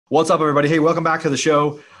What's up, everybody? Hey, welcome back to the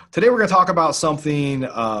show. Today, we're going to talk about something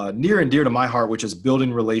near and dear to my heart, which is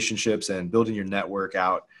building relationships and building your network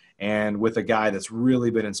out. And with a guy that's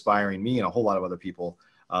really been inspiring me and a whole lot of other people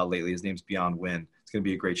lately. His name's Wynn. It's going to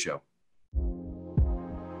be a great show.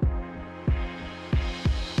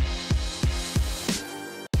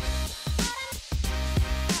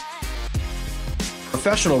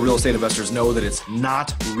 Professional real estate investors know that it's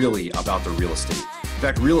not really about the real estate. In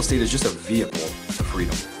fact, real estate is just a vehicle to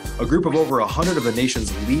freedom. A group of over 100 of the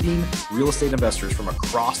nation's leading real estate investors from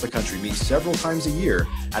across the country meet several times a year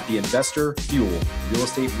at the Investor Fuel Real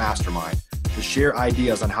Estate Mastermind to share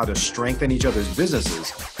ideas on how to strengthen each other's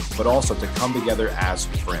businesses, but also to come together as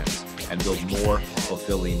friends and build more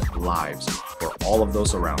fulfilling lives for all of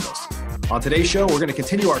those around us. On today's show, we're going to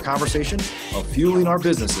continue our conversation of fueling our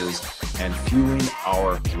businesses and fueling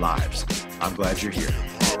our lives. I'm glad you're here.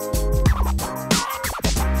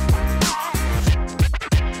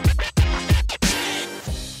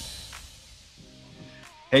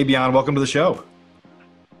 Hey, Beyond, welcome to the show.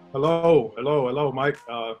 Hello, Mike.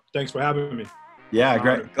 Thanks for having me. Yeah,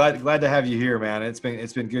 great. Glad to have you here, man. It's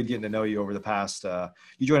been good getting to know you over the past.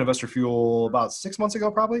 You joined Investor Fuel about 6 months ago,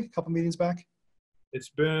 probably a couple meetings back. It's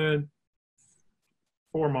been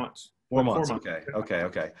 4 months. 4 months.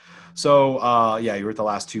 Okay. So, yeah, you were at the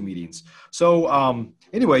last two meetings. So,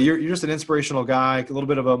 anyway, you're just an inspirational guy, a little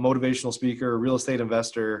bit of a motivational speaker, a real estate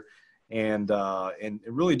investor, and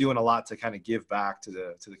really doing a lot to kind of give back to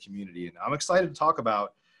the community. And I'm excited to talk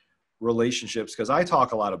about relationships because I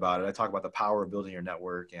talk a lot about it. I talk about the power of building your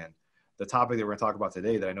network, and the topic that we're going to talk about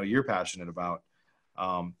today that I know you're passionate about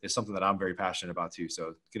is something that I'm very passionate about too. So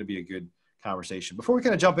it's going to be a good conversation. Before we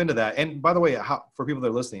kind of jump into that, and by the way, for people that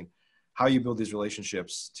are listening, how you build these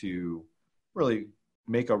relationships to really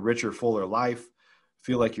make a richer, fuller life,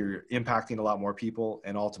 feel like you're impacting a lot more people,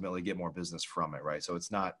 and ultimately get more business from it, right? So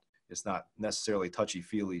it's not necessarily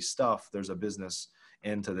touchy-feely stuff. There's a business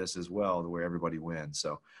into this as well, where everybody wins.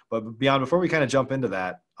 So, but Beyond, before we kind of jump into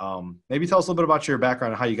that, maybe tell us a little bit about your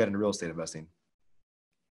background and how you got into real estate investing.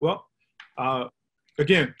 Well,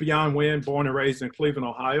 again, Beyond Wynn, born and raised in Cleveland,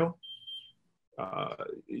 Ohio.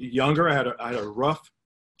 Younger, I had a rough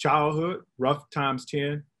childhood, rough times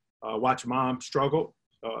 10. Watched mom struggle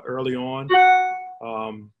early on.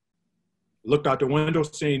 Looked out the window,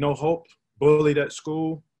 seeing no hope. Bullied at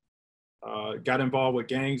school. Got involved with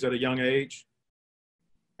gangs at a young age,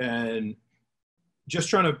 and just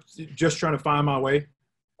trying to find my way.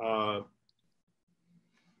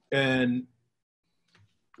 And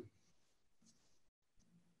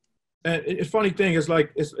it's funny thing is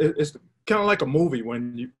like it's kind of like a movie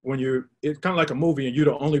it's kind of like a movie and you're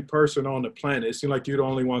the only person on the planet. It seems like you're the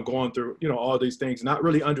only one going through all these things, not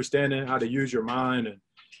really understanding how to use your mind and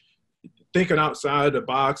thinking outside the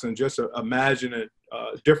box and just imagining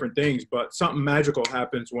different things. But something magical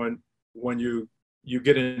happens when you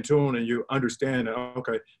get in tune and you understand that,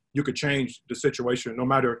 okay, you could change the situation no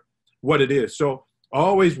matter what it is. So I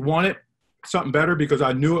always wanted something better because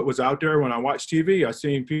I knew it was out there. When I watched TV, I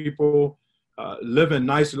seen people living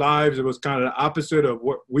nice lives. It was kind of the opposite of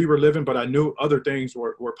what we were living, but I knew other things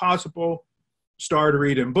were possible. Started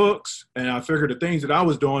reading books, and I figured the things that I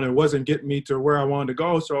was doing, it wasn't getting me to where I wanted to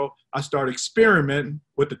go. So I started experimenting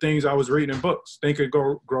with the things I was reading in books. Think and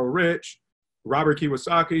Grow Rich, Robert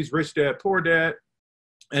Kiyosaki's Rich Dad, Poor Dad.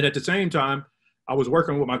 And at the same time, I was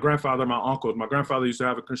working with my grandfather and my uncles. My grandfather used to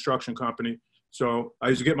have a construction company. So I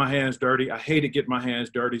used to get my hands dirty. I hated getting my hands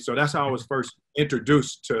dirty. So that's how I was first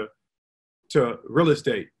introduced to real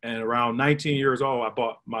estate. And around 19 years old, I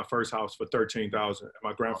bought my first house for $13,000.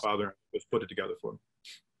 My grandfather was put it together for me.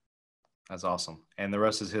 That's awesome. And the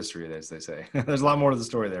rest is history, as they say. There's a lot more to the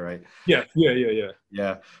story there, right?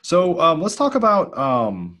 Yeah. So let's talk about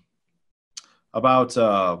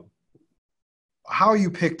how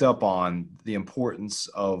you picked up on the importance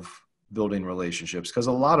of building relationships. Because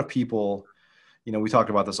a lot of people, we talked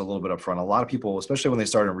about this a little bit up front. A lot of people, especially when they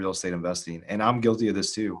start in real estate investing, and I'm guilty of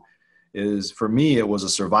this too, is for me, it was a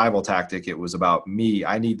survival tactic. It was about me.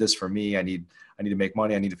 I need this for me. I need to make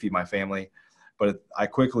money. I need to feed my family. But I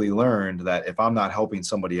quickly learned that if I'm not helping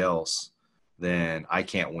somebody else, then I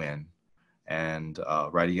can't win. And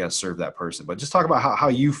right, you got to serve that person. But just talk about how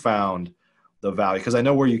you found the value, because I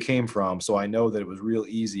know where you came from. So I know that it was real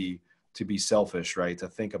easy to be selfish, right? To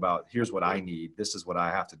think about, here's what I need. This is what I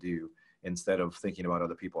have to do, instead of thinking about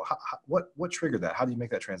other people. What triggered that? How do you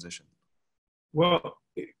make that transition? Well,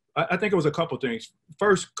 I think it was a couple of things.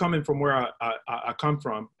 First, coming from where I come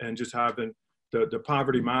from and just having the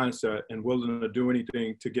poverty mindset and willing to do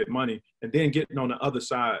anything to get money, and then getting on the other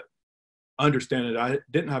side, understanding that I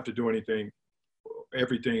didn't have to do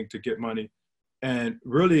everything to get money. And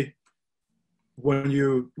really, when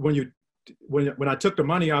I took the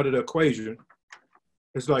money out of the equation,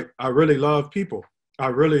 it's like I really love people. I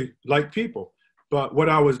really like people. But what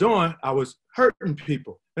I was doing, I was hurting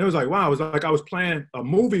people. And it was like, wow, it was like I was playing a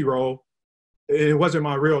movie role. It wasn't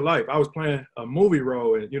my real life. I was playing a movie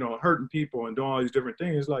role and, hurting people and doing all these different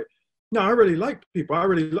things. It's like, no, I really like people. I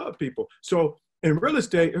really love people. So in real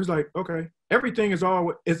estate, it was like, okay, everything is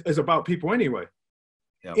about people anyway.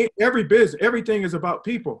 Yep. Every business, everything is about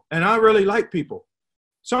people. And I really like people.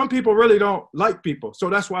 Some people really don't like people. So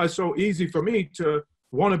that's why it's so easy for me to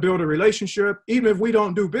want to build a relationship, even if we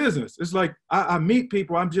don't do business. It's like I meet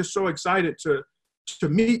people. I'm just so excited to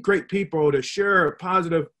meet great people, to share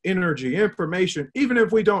positive energy, information, even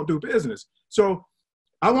if we don't do business. So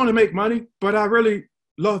I want to make money, but I really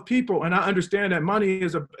love people. And I understand that money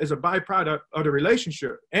is a byproduct of the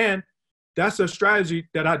relationship. And that's a strategy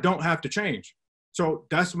that I don't have to change. So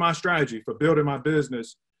that's my strategy for building my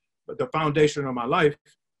business. But the foundation of my life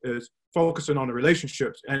is focusing on the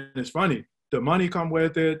relationships. And it's funny, the money come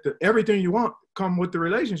with it. Everything you want come with the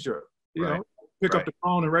relationship. You know, pick up the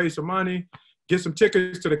phone and raise some money, get some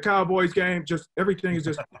tickets to the Cowboys game. Just everything is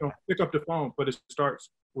just pick up the phone, but it starts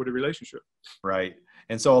with a relationship. Right.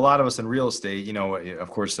 And so a lot of us in real estate,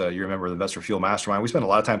 of course, you remember the Investor Fuel Mastermind. We spend a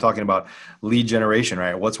lot of time talking about lead generation,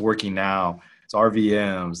 right? What's working now? It's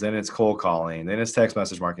RVMs, then it's cold calling, then it's text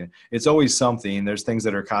message marketing. It's always something. There's things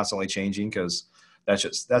that are constantly changing because that's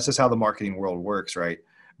just how the marketing world works, right?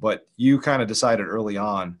 But you kind of decided early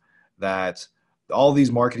on that all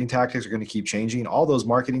these marketing tactics are going to keep changing. All those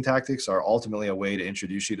marketing tactics are ultimately a way to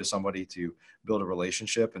introduce you to somebody to build a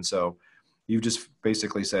relationship. And so you just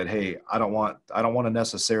basically said, hey, I don't want to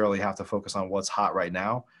necessarily have to focus on what's hot right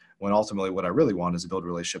now, when ultimately what I really want is to build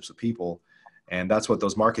relationships with people. And that's what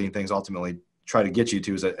those marketing things ultimately try to get you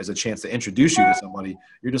to, as a chance to introduce you to somebody.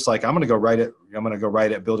 You're just like, I'm going to go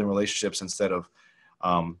right at building relationships instead of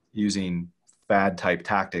using fad type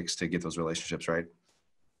tactics to get those relationships. Right.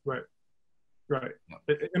 Yeah.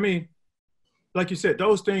 I mean, like you said,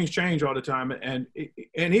 those things change all the time. And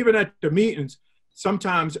even at the meetings,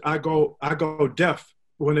 sometimes I go deaf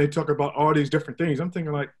when they talk about all these different things. I'm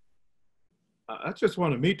thinking like, I just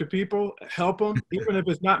want to meet the people, help them, even if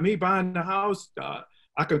it's not me buying the house.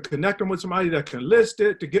 I can connect them with somebody that can list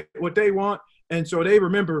it to get what they want. And so they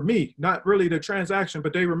remember me, not really the transaction,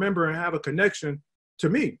 but they remember and have a connection to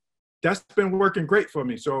me. That's been working great for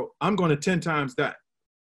me. So I'm going to 10 times that.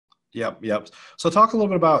 Yep. So talk a little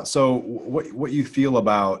bit about, what you feel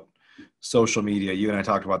about social media. You and I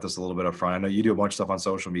talked about this a little bit up front. I know you do a bunch of stuff on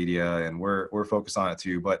social media and we're focused on it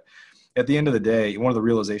too. But at the end of the day, one of the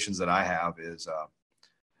realizations that I have is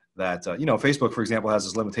that Facebook, for example, has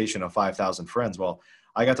this limitation of 5,000 friends. Well,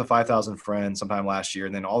 I got to 5,000 friends sometime last year,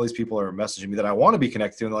 and then all these people are messaging me that I want to be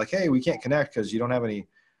connected to, and they're like, hey, we can't connect because you don't have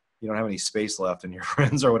any space left in your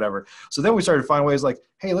friends or whatever. So then we started to find ways like,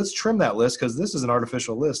 hey, let's trim that list because this is an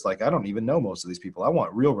artificial list. Like, I don't even know most of these people. I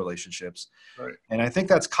want real relationships. Right. And I think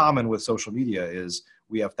that's common with social media is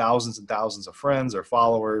we have thousands and thousands of friends or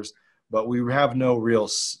followers, but we have no real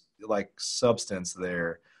substance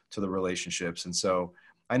there to the relationships. And so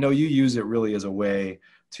I know you use it really as a way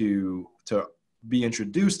to be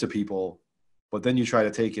introduced to people, but then you try to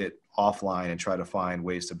take it offline and try to find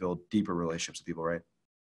ways to build deeper relationships with people, right?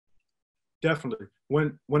 Definitely.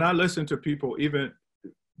 When I listen to people, even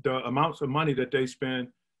the amounts of money that they spend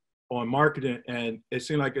on marketing, and it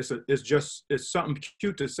seems like it's something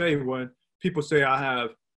cute to say when people say I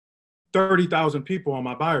have 30,000 people on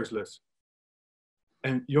my buyers list,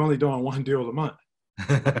 and you're only doing one deal a month.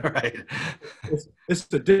 Right. It's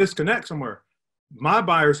the disconnect somewhere. My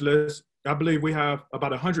buyers list, I believe we have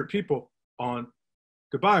about 100 people on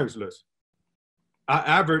the buyers list. I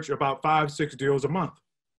average about 5-6 deals a month.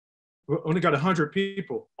 We only got 100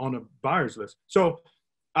 people on the buyers list. So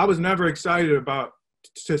I was never excited about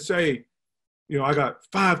to say, I got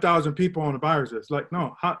 5,000 people on the buyers list. Like,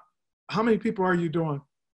 no, how many people are you doing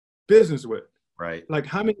business with? Right. Like,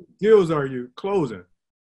 how many deals are you closing?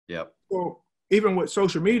 Yep. So even with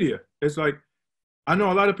social media, it's like, I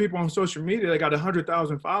know a lot of people on social media, they got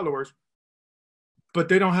 100,000 followers, but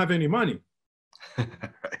they don't have any money.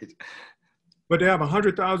 Right. But they have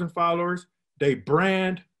 100,000 followers. They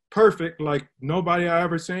brand perfect, like nobody I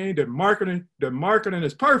ever seen. The marketing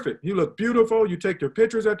is perfect. You look beautiful. You take your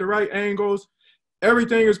pictures at the right angles.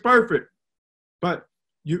 Everything is perfect. But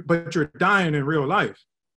you're dying in real life.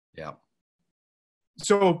 Yeah.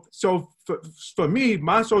 So for me,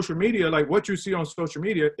 my social media, like what you see on social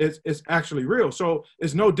media is actually real. So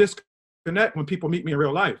it's no disconnect when people meet me in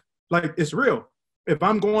real life. Like, it's real. If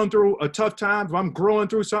I'm going through a tough time, if I'm growing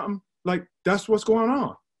through something, like, that's what's going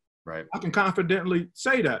on. Right. I can confidently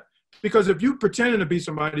say that, because if you pretending to be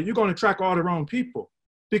somebody, you're going to attract all the wrong people,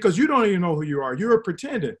 because you don't even know who you are. You're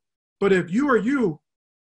pretending. But if you are you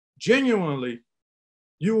genuinely,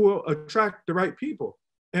 you will attract the right people,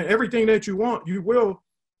 and everything that you want, you will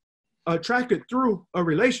attract it through a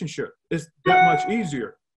relationship. It's that much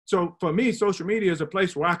easier. So for me, social media is a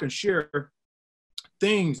place where I can share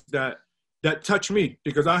things that touch me,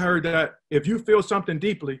 because I heard that if you feel something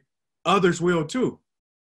deeply, others will too.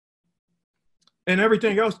 And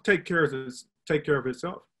everything else take care of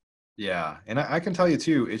itself. Yeah. And I can tell you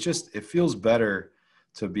too, it feels better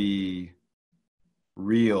to be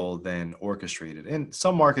real than orchestrated. And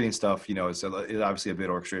some marketing stuff, is obviously a bit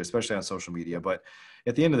orchestrated, especially on social media. But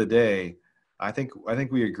at the end of the day, I think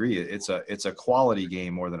we agree it's a quality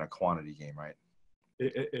game more than a quantity game, right?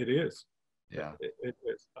 It is. Yeah. It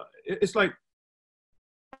is. It's like,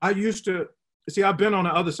 I used to see, I've been on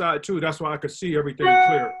the other side too. That's why I could see everything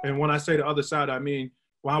clear. And when I say the other side, I mean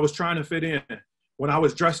when I was trying to fit in, when I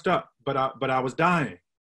was dressed up, but I was dying.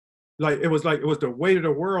 It was the weight of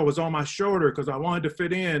the world was on my shoulder because I wanted to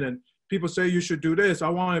fit in. And people say you should do this. I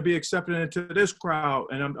want to be accepted into this crowd,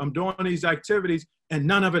 and I'm doing these activities, and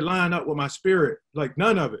none of it lined up with my spirit, like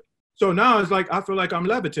none of it. So now it's like I feel like I'm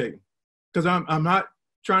levitating, because I'm not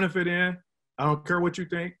trying to fit in. I don't care what you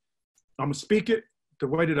think. I'm gonna speak it the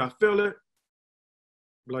way that I feel it.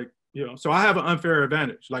 So I have an unfair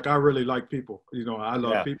advantage. Like, I really like people. I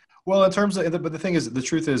love people. Well, in terms of, but the thing is, the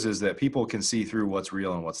truth is that people can see through what's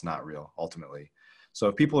real and what's not real ultimately. So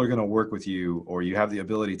if people are going to work with you, or you have the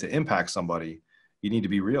ability to impact somebody, you need to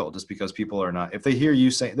be real. Just because people are not, if they hear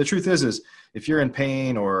you saying, the truth is if you're in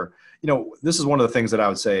pain, or, this is one of the things that I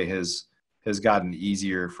would say has gotten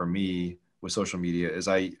easier for me with social media, is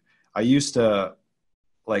I used to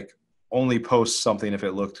only post something if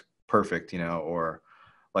it looked perfect, or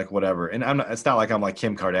like whatever. And it's not like I'm like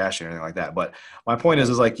Kim Kardashian or anything like that. But my point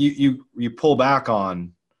is like you pull back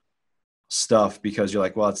on stuff because you're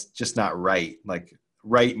like, well, it's just not right. Like,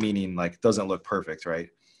 right meaning like doesn't look perfect, right?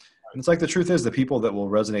 And it's like, the truth is, the people that will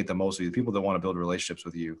resonate the most with you, the people that want to build relationships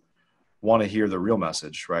with you, want to hear the real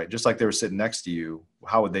message, right? Just like they were sitting next to you,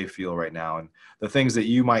 how would they feel right now? And the things that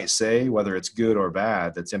you might say, whether it's good or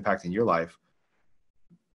bad, that's impacting your life,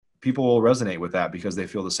 people will resonate with that because they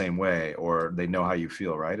feel the same way, or they know how you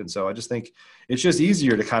feel, right? And so I just think it's just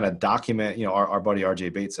easier to kind of document, our buddy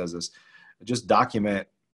RJ Bates says this, just document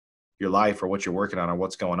your life or what you're working on or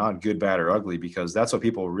what's going on, good, bad, or ugly, because that's what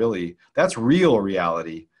people really, that's real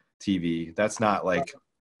reality TV. That's not like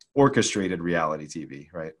orchestrated reality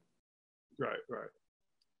TV, right? Right.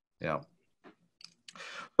 Yeah.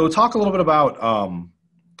 So talk a little bit about,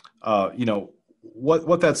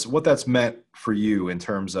 what that's meant for you in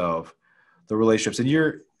terms of the relationships. And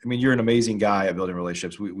you're an amazing guy at building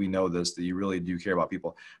relationships. We know this, that you really do care about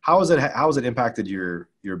people. How has it impacted your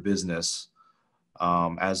business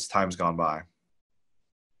as time's gone by?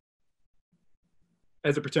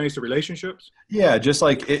 As it pertains to relationships? Yeah, just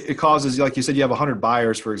like it causes, like you said, you have 100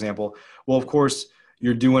 buyers, for example. Well, of course,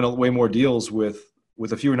 you're doing way more deals with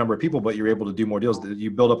a fewer number of people, but you're able to do more deals. You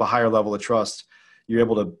build up a higher level of trust. You're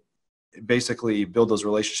able to basically build those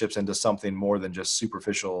relationships into something more than just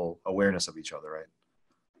superficial awareness of each other, right?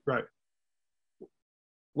 Right.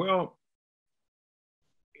 Well,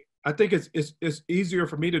 I think it's easier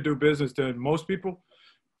for me to do business than most people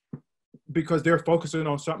because they're focusing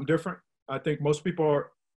on something different. I think most people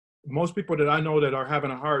that I know that are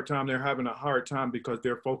having a hard time, they're having a hard time because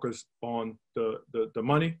they're focused on the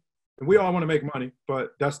money. And we all want to make money,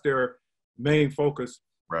 but that's their main focus,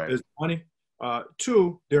 right, is money.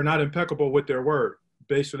 Two, they're not impeccable with their word.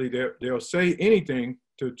 Basically, they'll say anything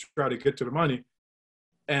to try to get to the money,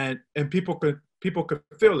 and people could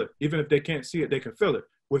feel it. Even if they can't see it, they can feel it.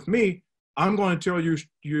 With me, I'm going to tell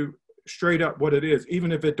you straight up what it is,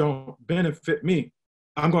 even if it don't benefit me.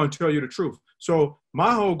 I'm going to tell you the truth. So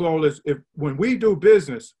my whole goal is, when we do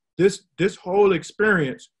business, this whole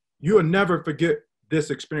experience, you'll never forget this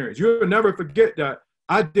experience. You'll never forget that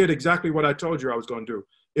I did exactly what I told you I was going to do.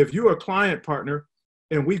 If you're a client partner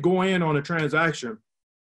and we go in on a transaction,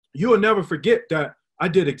 you will never forget that I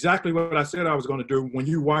did exactly what I said I was going to do when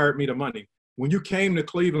you wired me the money. When you came to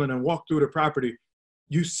Cleveland and walked through the property,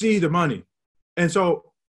 you see the money. And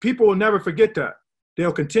so people will never forget that.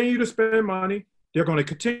 They'll continue to spend money. They're going to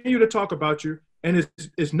continue to talk about you. And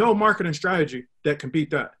it's no marketing strategy that can beat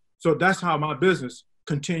that. So that's how my business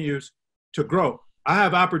continues to grow. I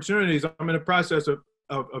have opportunities. I'm in the process of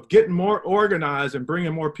getting more organized and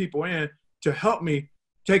bringing more people in to help me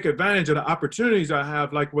take advantage of the opportunities I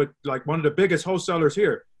have, like one of the biggest wholesalers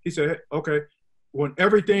here. He said, hey, okay, when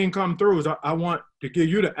everything come through, is I want to give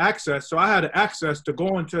you the access. So I had the access to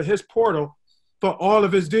go into his portal for all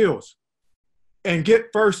of his deals and get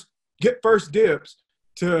first dibs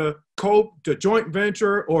to joint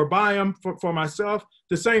venture or buy them for myself.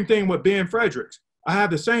 The same thing with Ben Fredericks. I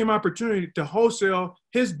have the same opportunity to wholesale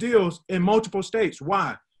his deals in multiple states.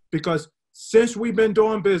 Why? Because since we've been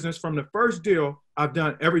doing business from the first deal, I've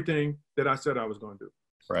done everything that I said I was going to do.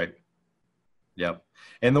 Right. Yep.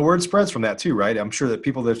 And the word spreads from that too, right? I'm sure that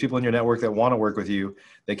there's people in your network that want to work with you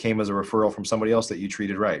that came as a referral from somebody else that you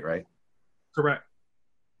treated right, right? Correct.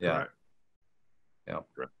 Yeah. Correct. Yeah.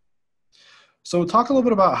 Correct. So talk a little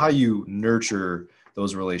bit about how you nurture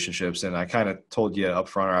those relationships. And I kind of told you up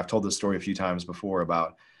front, or I've told this story a few times before,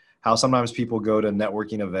 about how sometimes people go to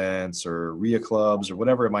networking events or RIA clubs or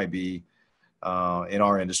whatever it might be in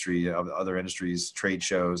our industry, other industries, trade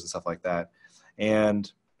shows and stuff like that. And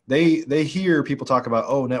they hear people talk about,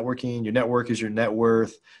 oh, networking, your network is your net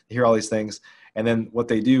worth. They hear all these things. And then what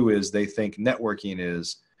they do is they think networking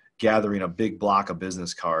is gathering a big block of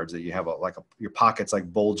business cards that you have your pockets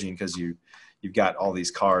like bulging because you've got all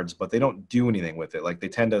these cards, but they don't do anything with it. Like they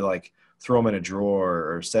tend to like throw them in a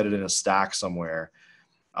drawer or set it in a stack somewhere.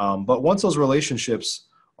 But once those relationships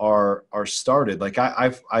are started, like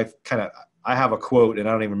I have a quote and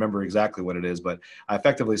I don't even remember exactly what it is, but I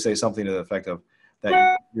effectively say something to the effect of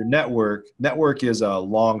that your network is a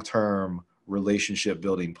long-term relationship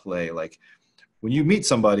building play. Like when you meet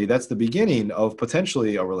somebody, that's the beginning of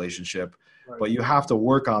potentially a relationship, right, but you have to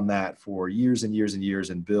work on that for years and years and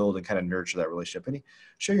years and build and kind of nurture that relationship.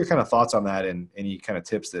 Share your kind of thoughts on that and any kind of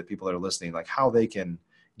tips that people that are listening, like how they can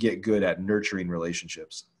get good at nurturing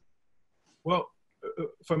relationships. Well,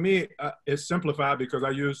 for me, it's simplified because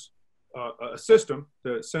I use a system,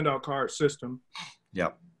 the send out card system. Yeah.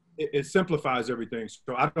 It simplifies everything.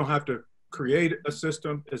 So I don't have to create a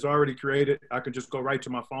system. It's already created. I can just go right to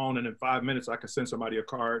my phone and in 5 minutes, I can send somebody a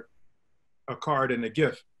card and a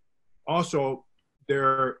gift. Also,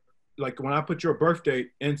 like when I put your birth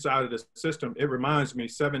date inside of the system, it reminds me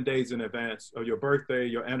 7 days in advance of your birthday,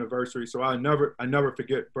 your anniversary. So I never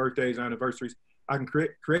forget birthdays, anniversaries. I can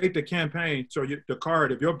create the campaign. So the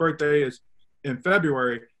card, if your birthday is in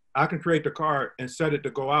February, I can create the card and set it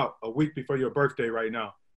to go out a week before your birthday right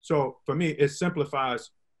now. So for me, it simplifies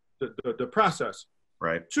the process.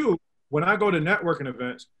 Right. 2, when I go to networking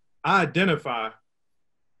events, I identify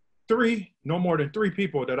no more than 3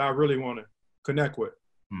 people that I really want to connect with.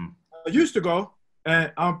 I used to go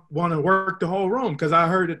and I want to work the whole room because I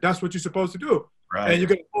heard that that's what you're supposed to do. Right. And you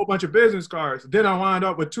get a whole bunch of business cards. Then I wind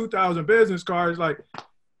up with 2,000 business cards.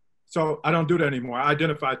 So I don't do that anymore. I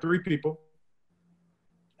identify 3 people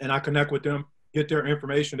and I connect with them, get their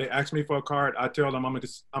information. They ask me for a card. I tell them I'm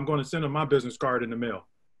going to send them my business card in the mail.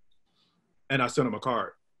 And I send them a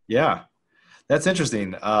card. Yeah. That's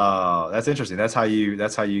interesting. That's how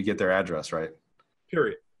you get their address, right?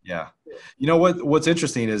 Period. Yeah. You know what's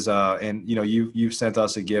interesting is, and you know, you've sent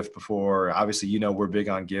us a gift before. Obviously, you know, we're big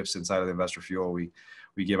on gifts inside of the Investor Fuel. We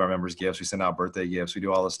give our members gifts. We send out birthday gifts. We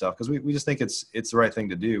do all this stuff because we just think it's the right thing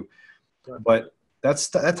to do. Right. But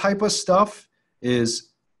that type of stuff is,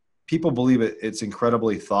 people believe it's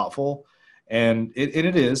incredibly thoughtful, and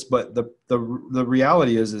it is. But the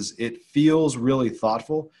reality is it feels really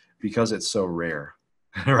thoughtful because it's so rare,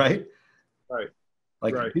 right? Right.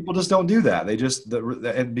 Like right. People just don't do that. They just,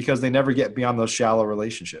 and because they never get beyond those shallow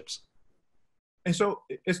relationships. And so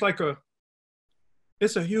it's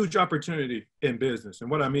a huge opportunity in business. And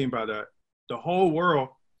what I mean by that, the whole world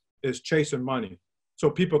is chasing money. So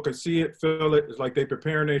people can see it, feel it. It's like they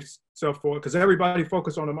preparing themselves for it because everybody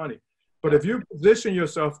focus on the money. But if you position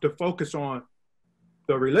yourself to focus on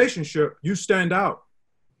the relationship, you stand out.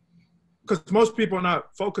 Because most people are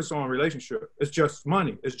not focused on relationship. It's just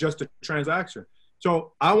money. It's just a transaction.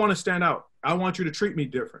 So I want to stand out. I want you to treat me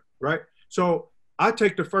different, right? So I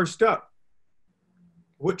take the first step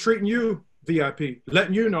with treating you VIP,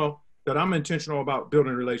 letting you know that I'm intentional about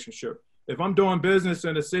building a relationship. If I'm doing business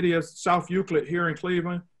in the city of South Euclid here in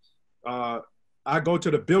Cleveland, I go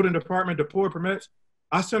to the building department to pull permits.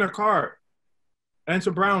 I send a card and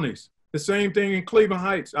some brownies. The same thing in Cleveland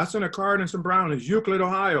Heights. I send a card and some brownies. Euclid,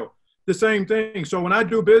 Ohio, the same thing. So when I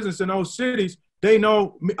do business in those cities, they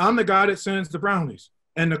know I'm the guy that sends the brownies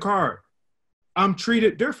and the card. I'm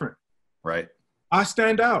treated different. Right. I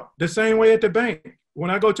stand out the same way at the bank. When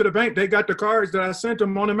I go to the bank, they got the cards that I sent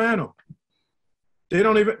them on the mantle. They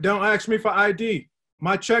don't ask me for ID.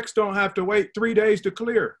 My checks don't have to wait 3 days to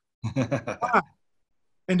clear. Why?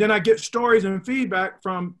 And then I get stories and feedback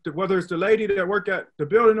from whether it's the lady that work at the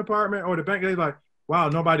building department or the bank. They're like, wow,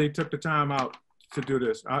 nobody took the time out to do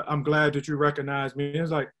this. I'm glad that you recognize me.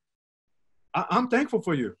 It's like, I'm thankful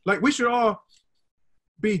for you. Like, we should all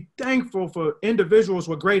be thankful for individuals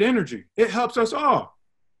with great energy. It helps us all.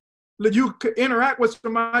 Like, you could interact with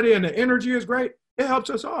somebody and the energy is great. It helps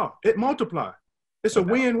us all. It multiplies. It's No a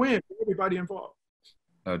doubt. win-win for everybody involved.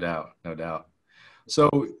 No doubt. No doubt. So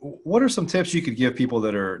what are some tips you could give people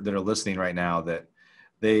that are listening right now that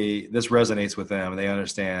this resonates with them and they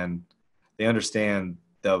understand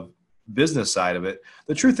the business side of it?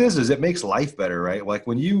 The truth is it makes life better, right? Like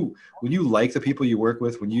when you like the people you work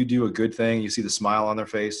with, when you do a good thing, you see the smile on their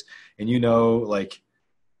face, and like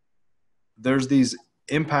there's these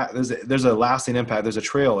impact, there's a lasting impact, there's a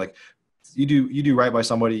trail. Like you do right by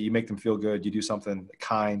somebody, you make them feel good, you do something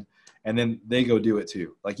kind, and then they go do it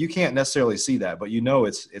too. Like you can't necessarily see that, but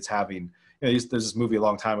it's having, there's this movie a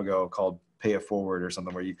long time ago called Pay It Forward or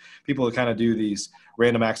something, where people kind of do these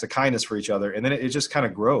random acts of kindness for each other, and then it just kind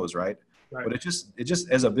of grows, right? Right. But it just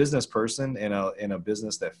as a business person in a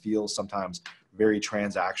business that feels sometimes very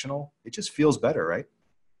transactional, it just feels better, right?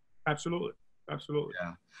 Absolutely. Absolutely.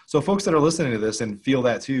 Yeah. So folks that are listening to this and feel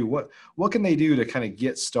that too, what can they do to kind of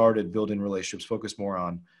get started building relationships, focus more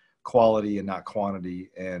on quality and not quantity,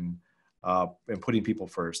 and putting people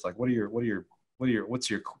first? Like what's your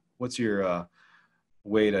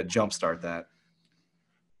way to jumpstart that?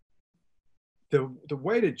 The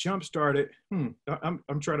way to jumpstart it,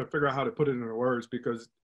 I'm trying to figure out how to put it into words, because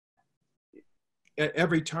at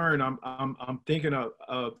every turn I'm thinking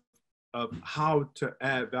of how to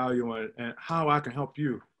add value and how I can help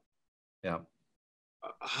you. Yeah.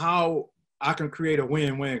 How I can create a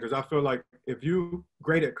win-win, because I feel like if you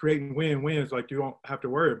great at creating win-wins, like you don't have to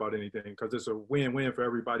worry about anything, because it's a win-win for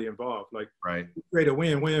everybody involved. Like, right. You create a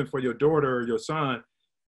win-win for your daughter or your son,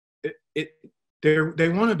 they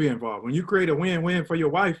want to be involved. When you create a win-win for your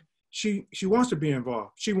wife, she wants to be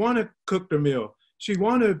involved. She want to cook the meal. She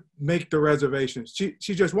want to make the reservations.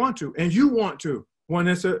 She just want to, and you want to. When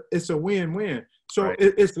it's a win-win. So right.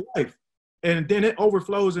 It's life, and then it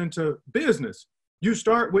overflows into business. You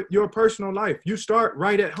start with your personal life. You start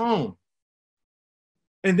right at home.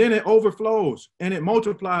 And then it overflows and it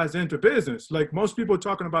multiplies into business. Like most people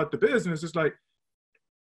talking about the business, it's like,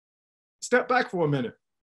 step back for a minute.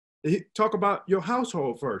 Talk about your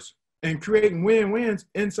household first and creating win-wins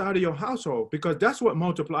inside of your household, because that's what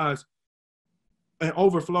multiplies and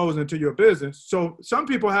overflows into your business. So some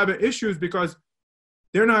people having issues because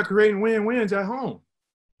they're not creating win-wins at home.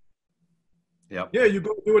 Yep. Yeah, you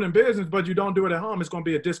go do it in business, but you don't do it at home. It's going to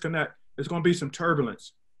be a disconnect. It's going to be some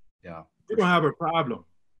turbulence. Yeah. You're going to have a problem.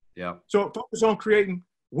 Yeah. So focus on creating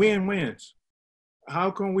win-wins.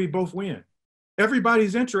 How can we both win?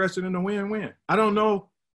 Everybody's interested in a win-win. I don't know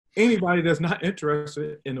anybody that's not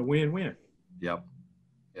interested in a win-win. Yep.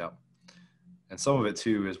 Yep. And some of it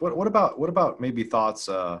too is what about maybe thoughts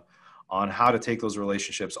on how to take those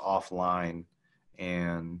relationships offline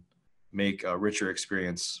and make a richer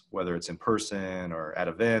experience, whether it's in person or at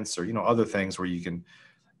events or, other things where you can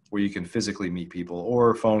physically meet people,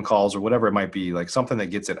 or phone calls or whatever it might be, like something that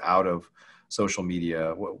gets it out of social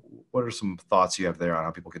media. What are some thoughts you have there on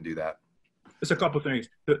how people can do that? It's a couple of things.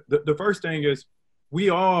 The first thing is we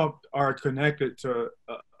all are connected to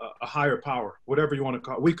a higher power, whatever you want to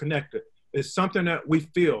call it. We connected. It's something that we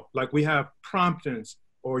feel like we have promptings,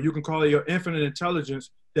 or you can call it your infinite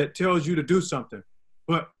intelligence that tells you to do something.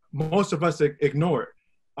 But most of us ignore it.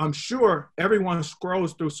 I'm sure everyone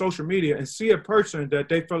scrolls through social media and see a person that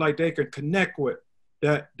they feel like they can connect with,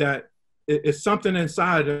 that it's something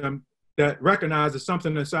inside of them that recognizes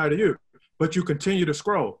something inside of you, but you continue to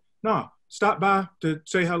scroll. No, stop by to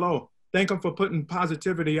say hello. Thank them for putting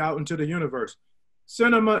positivity out into the universe.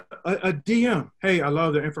 Send them a DM. Hey, I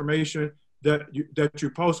love the information that you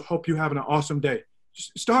post. Hope you're having an awesome day.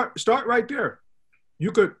 Start right there.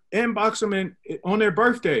 You could inbox them on their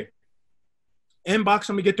birthday. Inbox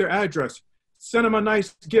them to get their address. Send them a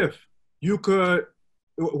nice gift. You could,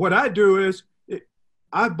 what I do is,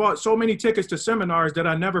 I bought so many tickets to seminars that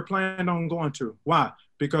I never planned on going to. Why?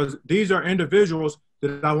 Because these are individuals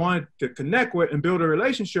that I wanted to connect with and build a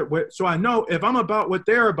relationship with. So I know if I'm about what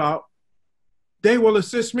they're about, they will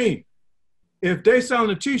assist me. If they selling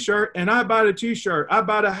a t-shirt and I buy the t-shirt, I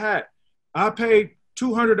buy the hat, I paid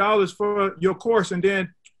 $200 for your course, and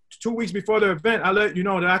then 2 weeks before the event, I let you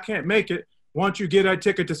know that I can't make it. Why don't you get that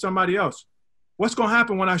ticket to somebody else? What's going to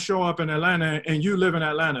happen when I show up in Atlanta and you live in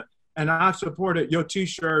Atlanta and I've supported your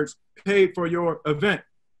t-shirts, paid for your event?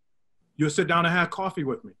 You'll sit down and have coffee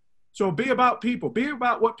with me. So be about people. Be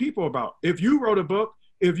about what people are about. If you wrote a book,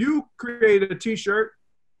 if you created a t-shirt,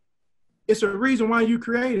 it's a reason why you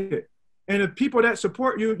created it. And if people that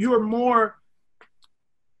support you, you're more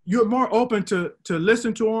open to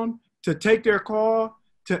listen to them, to take their call,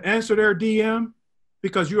 to answer their DM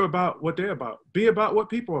because you're about what they're about. Be about what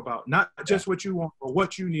people are about, not just what you want or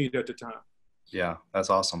what you need at the time. Yeah, that's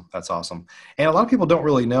awesome. That's awesome. And a lot of people don't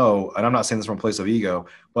really know, and I'm not saying this from a place of ego,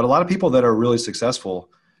 but a lot of people that are really successful,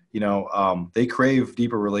 they crave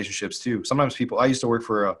deeper relationships too. Sometimes people, I used to work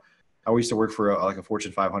for like a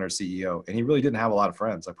Fortune 500 CEO, and he really didn't have a lot of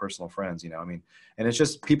friends, like personal friends, I mean, and it's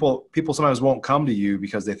just people sometimes won't come to you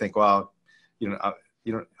because they think, well,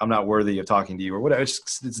 I'm not worthy of talking to you or whatever.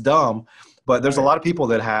 It's dumb, but there's a lot of people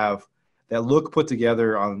that look put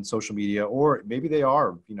together on social media, or maybe they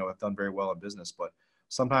are, have done very well in business, but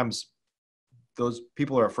sometimes those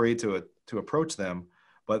people are afraid to approach them,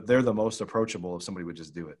 but they're the most approachable if somebody would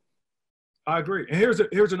just do it. I agree. And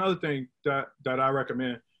here's another thing that I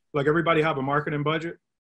recommend. Like, everybody have a marketing budget,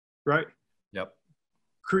 right? Yep.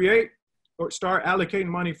 Create or start allocating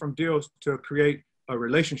money from deals to create a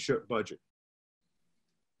relationship budget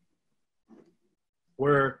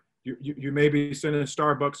where you may be sending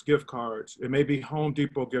Starbucks gift cards. It may be Home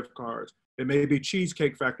Depot gift cards. It may be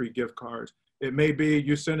Cheesecake Factory gift cards. It may be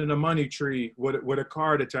you sending a money tree with a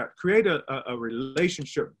card attached. Create a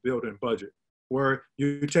relationship building budget where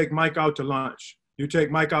you take Mike out to lunch. You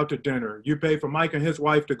take Mike out to dinner. You pay for Mike and his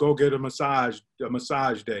wife to go get a massage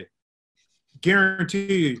day.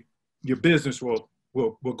 Guarantee your business will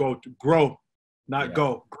grow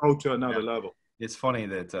to another level. It's funny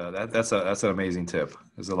that's an amazing tip,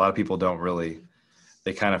 because a lot of people don't really,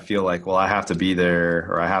 they kind of feel like, well, I have to be there,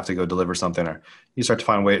 or I have to go deliver something, or you start to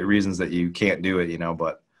find reasons that you can't do it,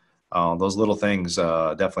 but those little things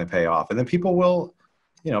definitely pay off. And then people will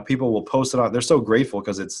post it on, they're so grateful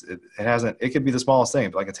because it could be the smallest thing,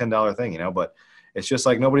 like a $10 thing, but it's just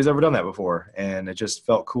like nobody's ever done that before, and it just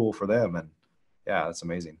felt cool for them. And yeah, that's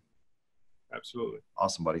amazing. Absolutely.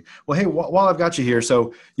 Awesome, buddy. Well, hey, while I've got you here,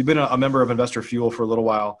 so you've been a member of Investor Fuel for a little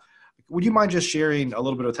while. Would you mind just sharing a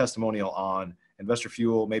little bit of testimonial on Investor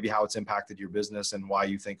Fuel, maybe how it's impacted your business, and why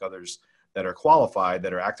you think others that are qualified,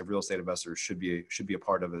 that are active real estate investors, should be a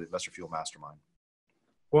part of the Investor Fuel Mastermind?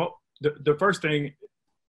 Well, the first thing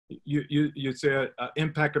you said,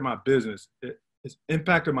 impacted my business. It's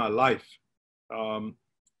impacted my life.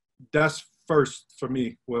 That's first for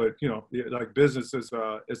me. What like business is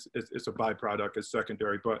it's a byproduct, it's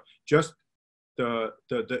secondary, but just the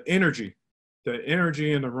energy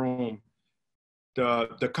in the room,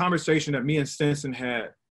 the conversation that me and Stinson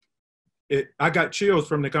had, I got chills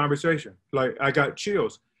from the conversation. Like, I got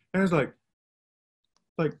chills, and it's like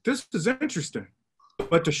this is interesting.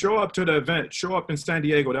 But to show up to the event, show up in San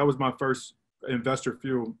Diego, that was my first Investor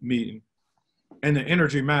Fuel meeting, and the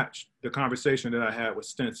energy matched the conversation that I had with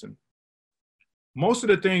Stinson. Most of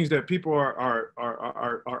the things that people are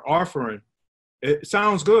offering, it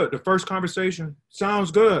sounds good. The first conversation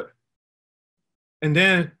sounds good, and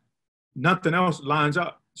then nothing else lines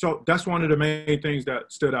up. So that's one of the main things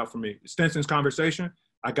that stood out for me. Stinson's conversation,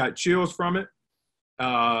 I got chills from it,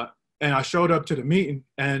 and I showed up to the meeting,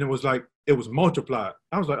 and it was multiplied.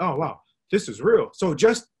 I was like, oh wow, this is real. So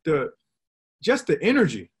just the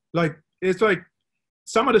energy, like, it's like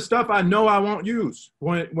some of the stuff I know I won't use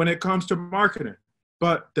when it comes to marketing,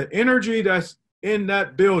 but the energy that's in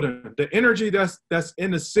that building, the energy that's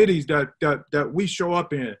in the cities that we show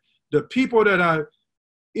up in, the people that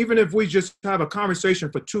even if we just have a conversation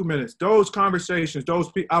for 2 minutes, those conversations,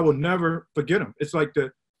 I will never forget them. It's like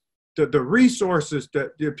the resources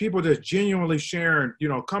that the people that's genuinely sharing,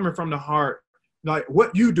 coming from the heart, like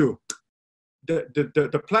what you do,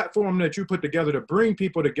 the platform that you put together to bring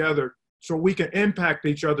people together so we can impact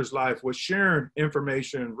each other's life with sharing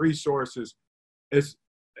information, resources. It's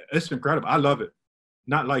incredible. I love it.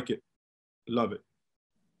 Not like it. Love it.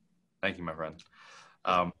 Thank you, my friend.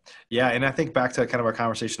 Yeah. And I think back to kind of our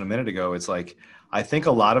conversation a minute ago, it's like, I think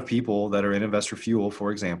a lot of people that are in Investor Fuel,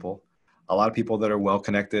 for example, a lot of people that are well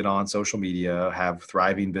connected on social media, have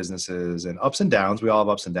thriving businesses, and ups and downs. We all have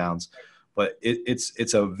ups and downs, but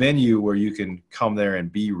it's a venue where you can come there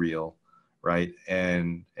and be real, right?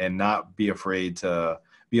 And not be afraid to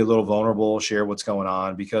be a little vulnerable, share what's going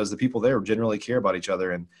on, because the people there generally care about each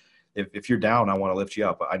other. And if you're down, I want to lift you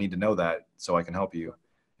up. I need to know that so I can help you.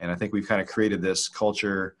 And I think we've kind of created this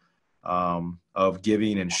culture of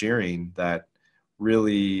giving and sharing that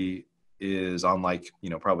really is unlike,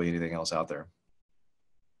 probably anything else out there.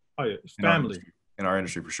 Oh yeah, it's family. In our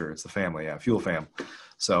industry, for sure. It's the family. Yeah. Fuel fam.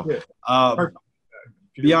 So, yeah.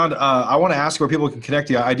 Beyond, I want to ask where people can connect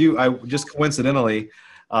you. I just coincidentally,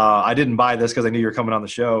 I didn't buy this because I knew you were coming on the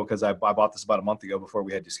show, because I bought this about a month ago before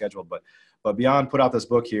we had you scheduled, but Beyond put out this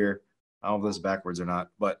book here. I don't know if this is backwards or not,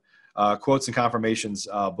 but Quotes and Confirmations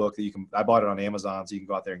book that I bought it on Amazon, so you can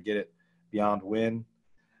go out there and get it. Beyond Wynn.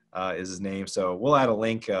 is his name. So we'll add a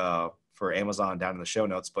link for Amazon down in the show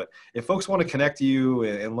notes. But if folks want to connect to you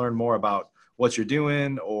and learn more about what you're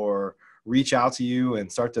doing, or reach out to you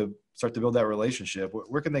and start to build that relationship,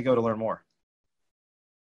 where can they go to learn more?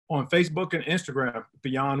 On Facebook and Instagram,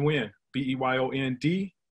 Beyond Wynn,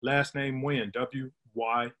 BEYOND, last name Wynn,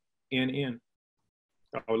 WYNN.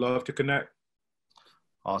 I would love to connect.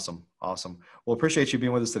 Awesome. Well, appreciate you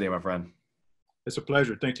being with us today, my friend. It's a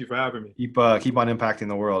pleasure. Thank you for having me. Keep on impacting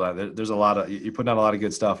the world. There's you're putting out a lot of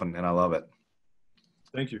good stuff, and I love it.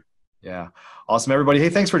 Thank you. Yeah. Awesome, everybody. Hey,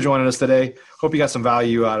 thanks for joining us today. Hope you got some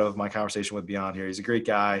value out of my conversation with Beyond here. He's a great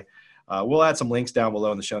guy. We'll add some links down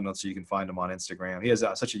below in the show notes so you can find him on Instagram. He has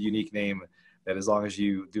such a unique name that as long as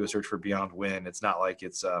you do a search for Beyond Wynn, it's not like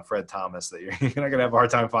it's Fred Thomas that you're not going to have a hard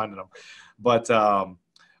time finding him. But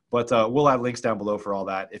we'll add links down below for all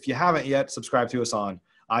that. If you haven't yet, subscribe to us on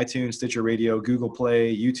iTunes, Stitcher Radio, Google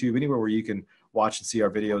Play, YouTube, anywhere where you can watch and see our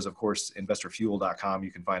videos. Of course, investorfuel.com.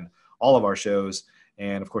 You can find all of our shows,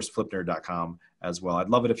 and of course, flipnerd.com as well. I'd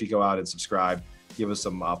love it if you go out and subscribe. Give us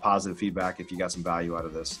some positive feedback if you got some value out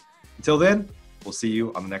of this. Until then, we'll see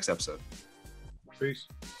you on the next episode. Peace.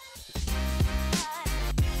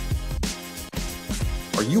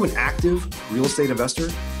 Are you an active real estate investor?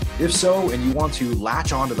 If so, and you want to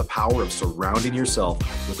latch on to the power of surrounding yourself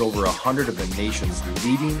with over 100 of the nation's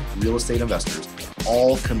leading real estate investors,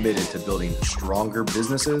 all committed to building stronger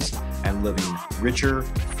businesses and living richer,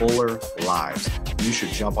 fuller lives, you should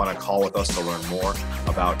jump on a call with us to learn more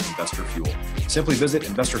about Investor Fuel. Simply visit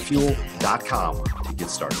investorfuel.com to get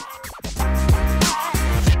started.